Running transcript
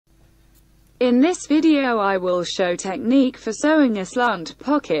In this video I will show technique for sewing a slant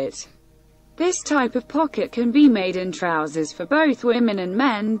pocket. This type of pocket can be made in trousers for both women and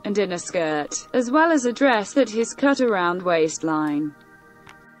men, and in a skirt, as well as a dress that is cut around waistline.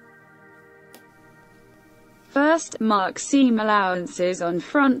 First, mark seam allowances on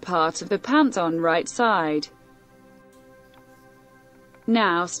front part of the pants on right side.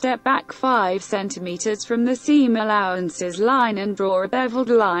 Now step back 5 cm from the seam allowances line and draw a beveled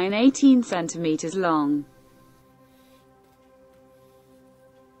line 18 cm long.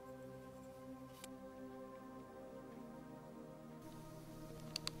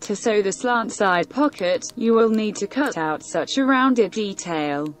 To sew the slant side pocket, you will need to cut out such a rounded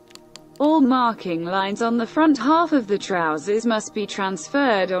detail. All marking lines on the front half of the trousers must be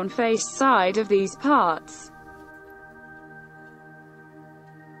transferred on face side of these parts.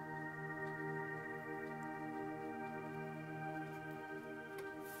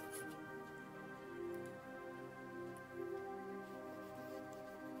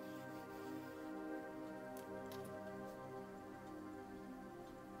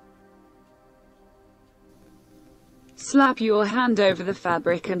 Slap your hand over the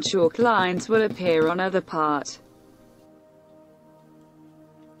fabric and chalk lines will appear on other part.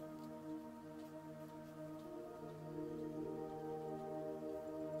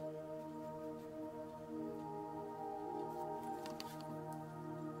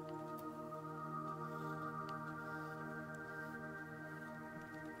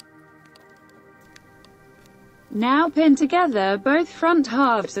 Now pin together both front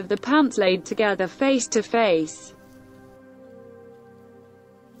halves of the pants laid together face to face.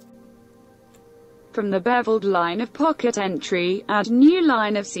 From the beveled line of pocket entry, add new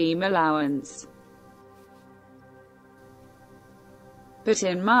line of seam allowance. But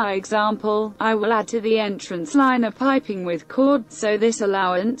in my example, I will add to the entrance line a piping with cord, so this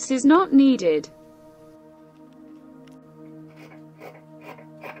allowance is not needed.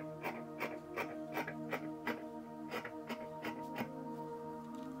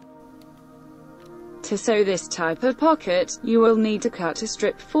 To sew this type of pocket, you will need to cut a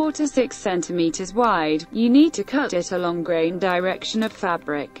strip 4 to 6 cm wide. You need to cut it along grain direction of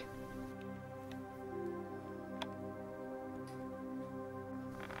fabric.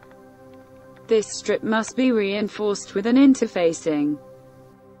 This strip must be reinforced with an interfacing.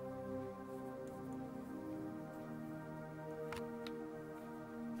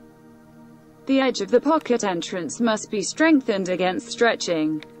 The edge of the pocket entrance must be strengthened against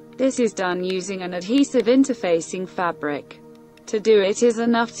stretching. This is done using an adhesive interfacing fabric. To do it is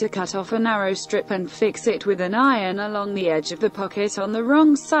enough to cut off a narrow strip and fix it with an iron along the edge of the pocket on the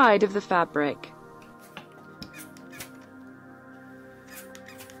wrong side of the fabric.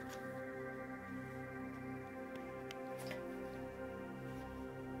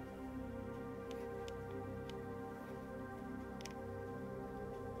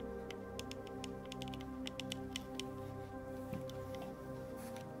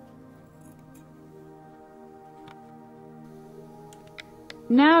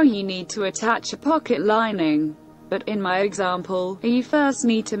 Now you need to attach a pocket lining, but in my example, you first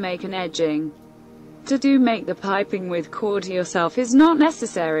need to make an edging. To make the piping with cord yourself is not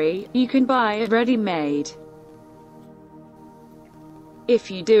necessary, you can buy it ready-made. If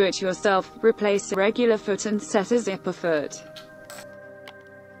you do it yourself, replace a regular foot and set a zipper foot.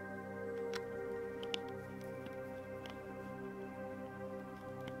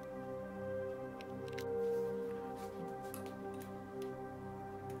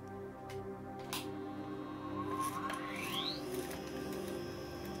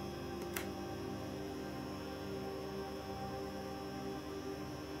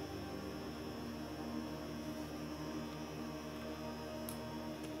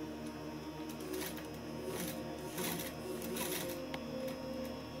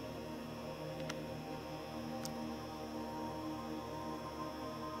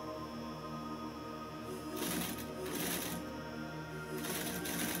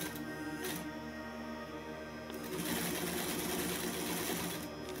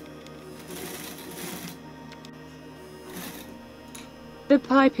 The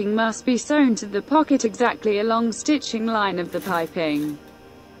piping must be sewn to the pocket exactly along stitching line of the piping.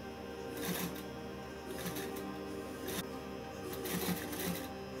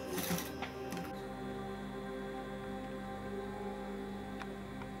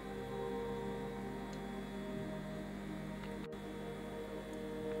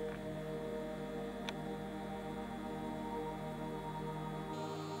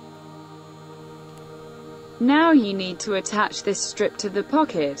 Now you need to attach this strip to the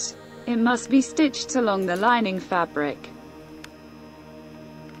pocket. It must be stitched along the lining fabric.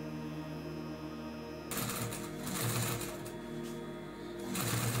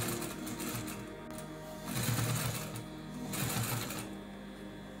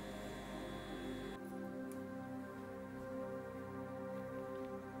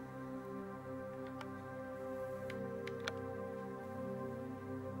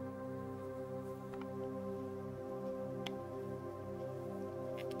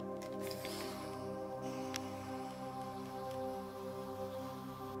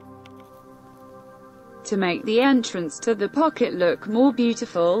 To make the entrance to the pocket look more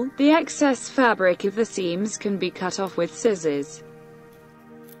beautiful, the excess fabric of the seams can be cut off with scissors.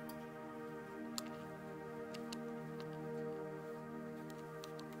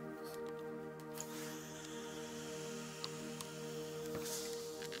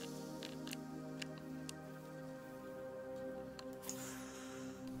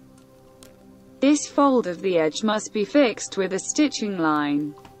 This fold of the edge must be fixed with a stitching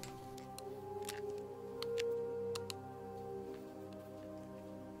line.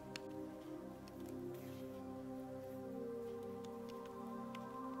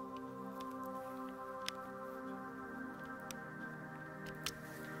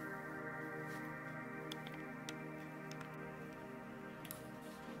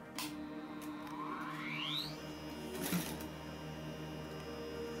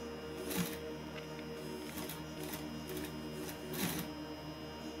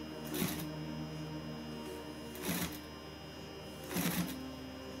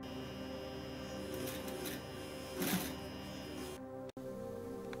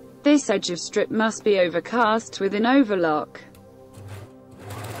 This edge of strip must be overcast with an overlock.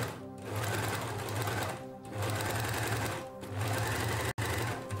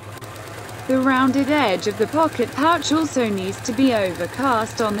 The rounded edge of the pocket pouch also needs to be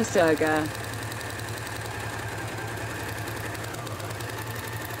overcast on the serger.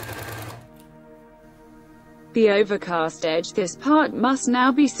 The overcast edge, this part must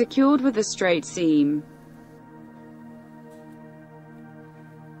now be secured with a straight seam.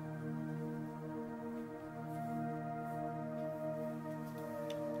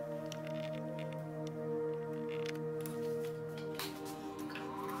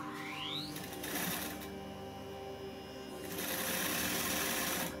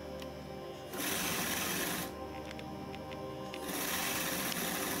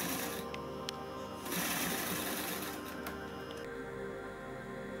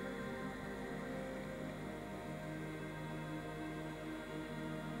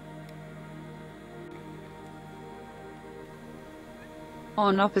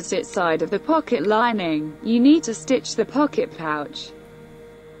 On opposite side of the pocket lining, you need to stitch the pocket pouch.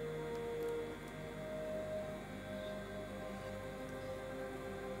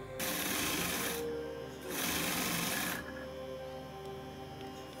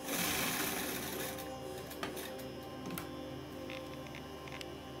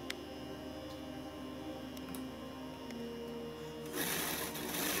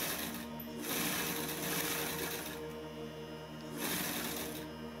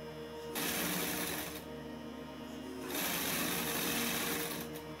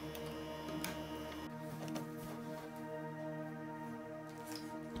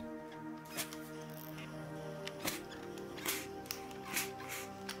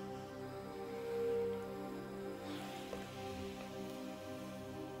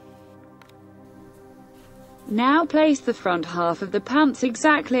 Now place the front half of the pants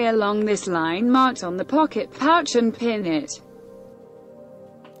exactly along this line marked on the pocket pouch and pin it.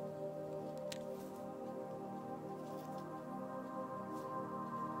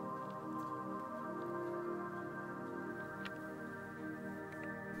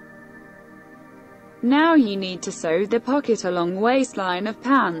 Now you need to sew the pocket along waistline of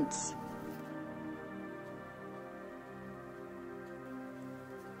pants.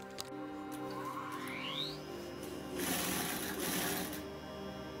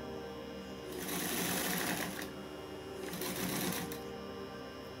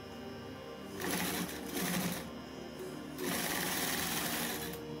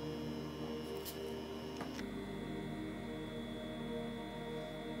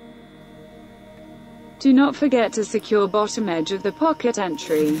 Do not forget to secure bottom edge of the pocket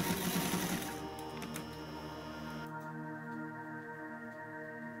entry.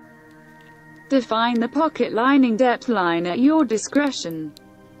 Define the pocket lining depth line at your discretion.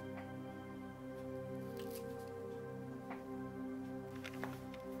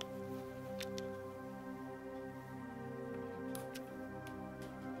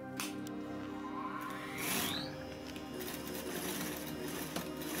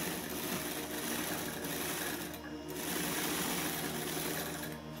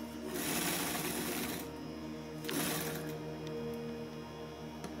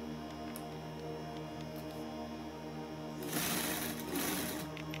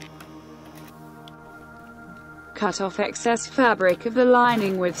 Cut off excess fabric of the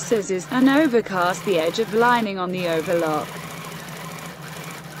lining with scissors, and overcast the edge of lining on the overlock.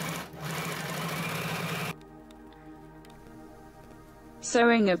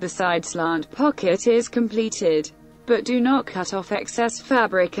 Sewing of the side slant pocket is completed, but do not cut off excess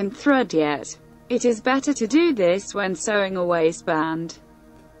fabric and thread yet. It is better to do this when sewing a waistband.